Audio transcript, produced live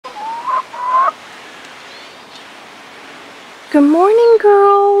Good morning,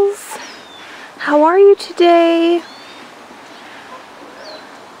 girls. How are you today?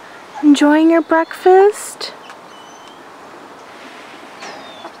 Enjoying your breakfast?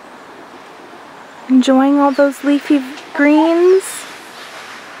 Enjoying all those leafy greens?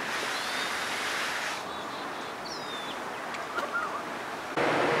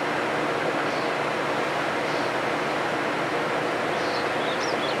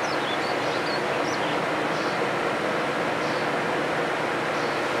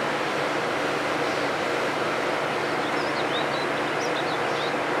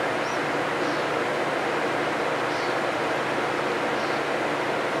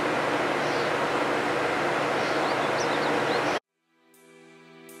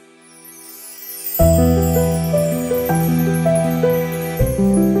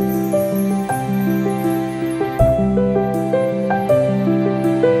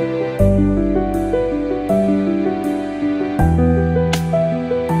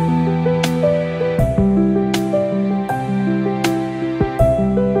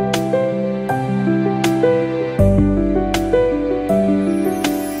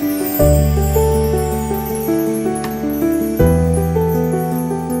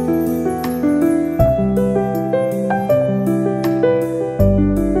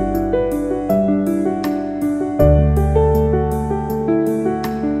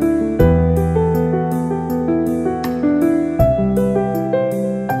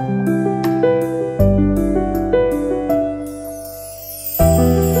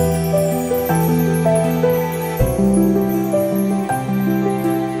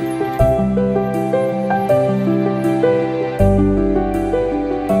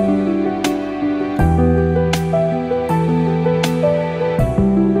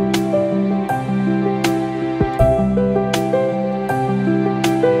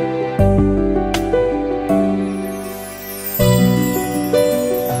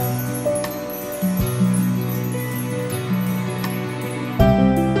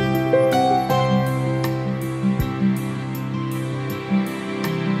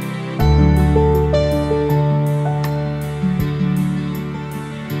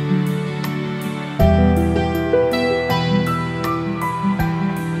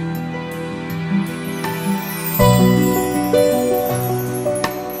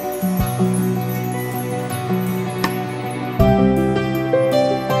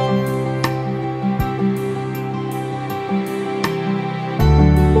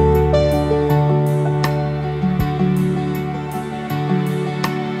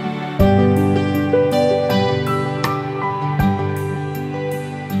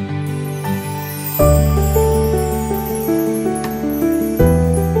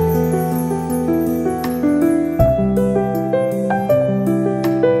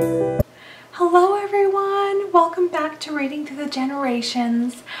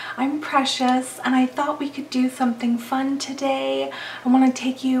 Generations. I'm Precious, and I thought we could do something fun today. I want to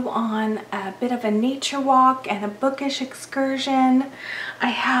take you on a bit of a nature walk and a bookish excursion. I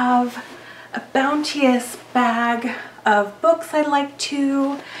have a bounteous bag of books I'd like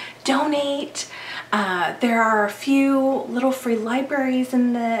to donate. There are a few little free libraries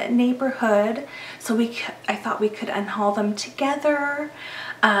in the neighborhood, so I thought we could unhaul them together.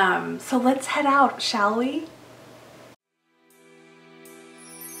 So let's head out, shall we?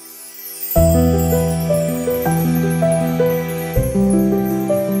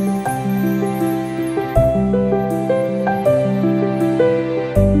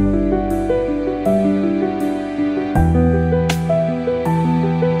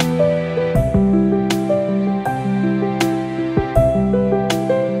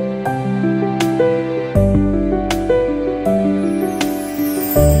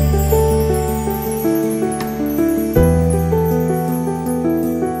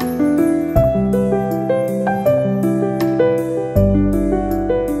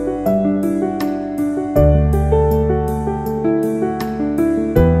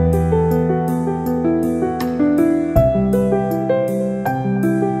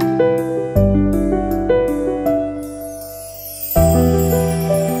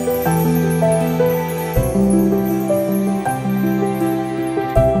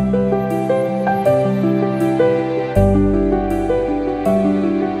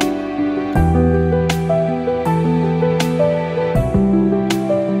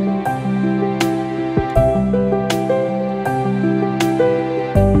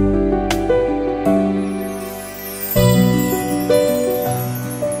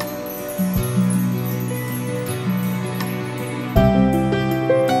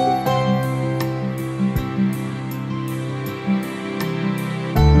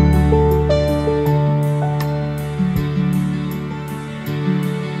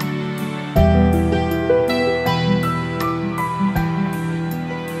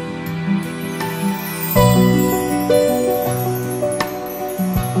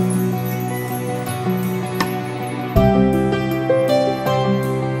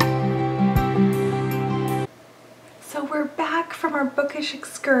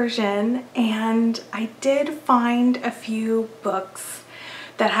 Excursion, and I did find a few books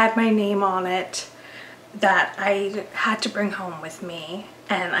that had my name on it that I had to bring home with me,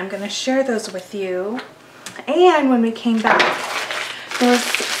 and I'm going to share those with you. And when we came back, there's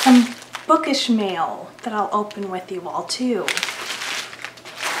some Bookish mail that I'll open with you all too.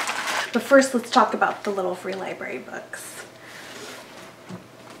 But first, let's talk about the little free library books.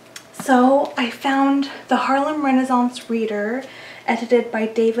 So I found the Harlem Renaissance Reader, edited by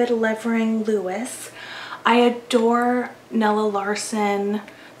David Levering Lewis. I adore Nella Larson,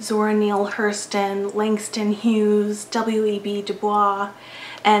 Zora Neale Hurston, Langston Hughes, W.E.B. Du Bois,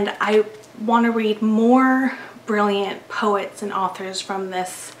 and I want to read more brilliant poets and authors from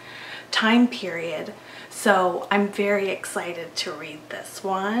this time period. So I'm very excited to read this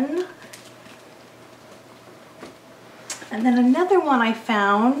one. And then another one I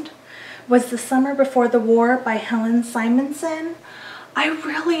found was The Summer Before the War by Helen Simonson. I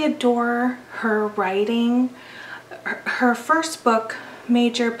really adore her writing. Her first book,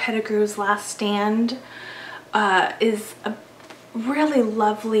 Major Pettigrew's Last Stand, is a really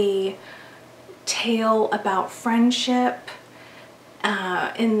lovely tale about friendship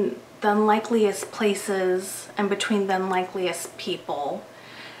in the unlikeliest places and between the unlikeliest people.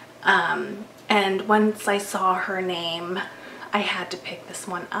 And once I saw her name, I had to pick this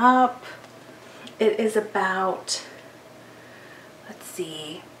one up. It is about, let's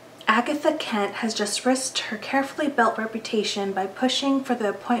see, Agatha Kent has just risked her carefully built reputation by pushing for the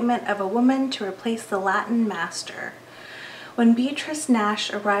appointment of a woman to replace the Latin master. When Beatrice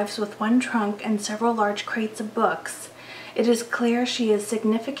Nash arrives with one trunk and several large crates of books, it is clear she is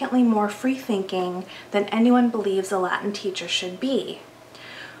significantly more free-thinking than anyone believes a Latin teacher should be.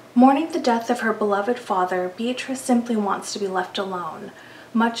 Mourning the death of her beloved father, Beatrice simply wants to be left alone,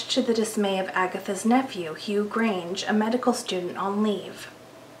 much to the dismay of Agatha's nephew, Hugh Grange, a medical student on leave.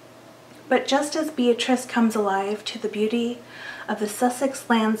 But just as Beatrice comes alive to the beauty of the Sussex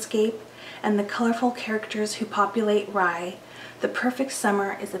landscape and the colorful characters who populate Rye, the perfect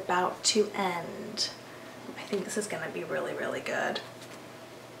summer is about to end. I think this is going to be really, really good.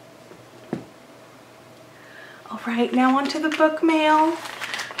 All right, now onto the book mail.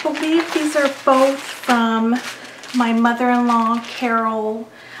 I believe these are both from my mother-in-law, Carol.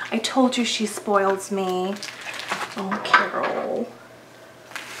 I told you she spoils me. Oh, Carol.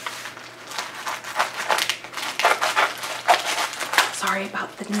 Sorry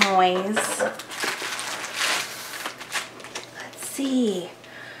about the noise. Let's see.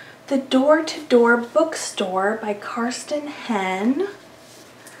 The Door-to-Door Bookstore by Carsten Henn.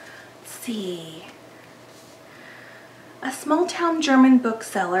 Let's see. A small-town German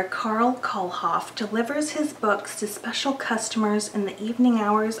bookseller, Karl Kohlhoff, delivers his books to special customers in the evening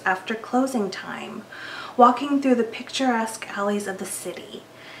hours after closing time, walking through the picturesque alleys of the city.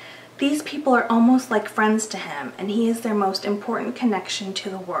 These people are almost like friends to him, and he is their most important connection to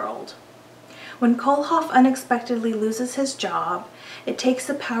the world. When Kohlhoff unexpectedly loses his job, it takes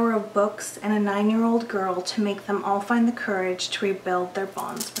the power of books and a 9-year-old girl to make them all find the courage to rebuild their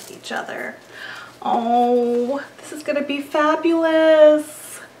bonds with each other. Oh, this is gonna be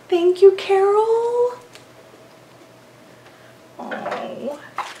fabulous. Thank you, Carol. Oh.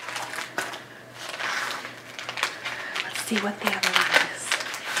 Let's see what the other one is.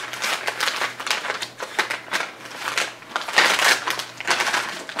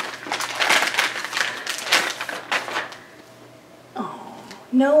 Oh,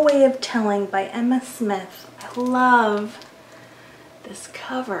 No Way of Telling by Emma Smith. I love this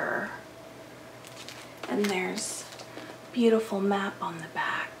cover. And there's a beautiful map on the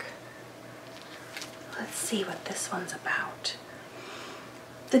back. Let's see what this one's about.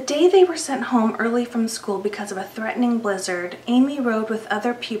 The day they were sent home early from school because of a threatening blizzard, Amy rode with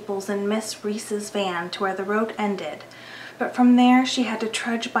other pupils in Miss Reese's van to where the road ended. But from there, she had to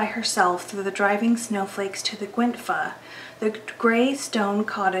trudge by herself through the driving snowflakes to the Gwintfa, the gray stone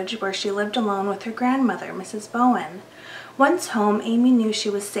cottage where she lived alone with her grandmother, Mrs. Bowen. Once home, Amy knew she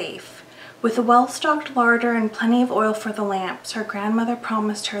was safe. With a well-stocked larder and plenty of oil for the lamps, her grandmother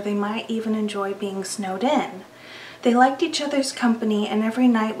promised her they might even enjoy being snowed in. They liked each other's company and every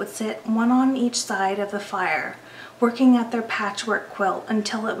night would sit one on each side of the fire, working at their patchwork quilt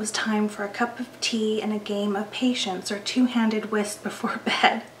until it was time for a cup of tea and a game of patience or two-handed whist before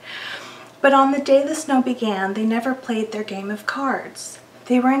bed. But on the day the snow began, they never played their game of cards.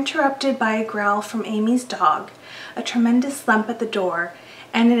 They were interrupted by a growl from Amy's dog, a tremendous thump at the door,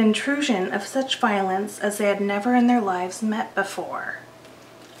 and an intrusion of such violence as they had never in their lives met before.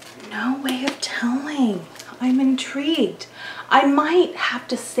 No Way of Telling. I'm intrigued. I might have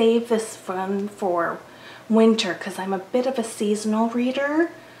to save this one for winter because I'm a bit of a seasonal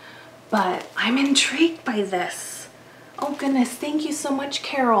reader. but I'm intrigued by this. Oh goodness, thank you so much,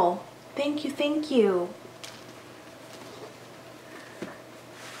 Carol. Thank you, thank you.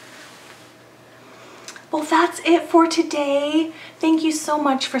 Well, that's it for today. Thank you so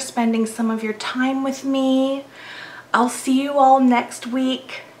much for spending some of your time with me. I'll see you all next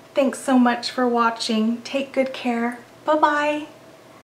week. Thanks so much for watching. Take good care. Bye-bye.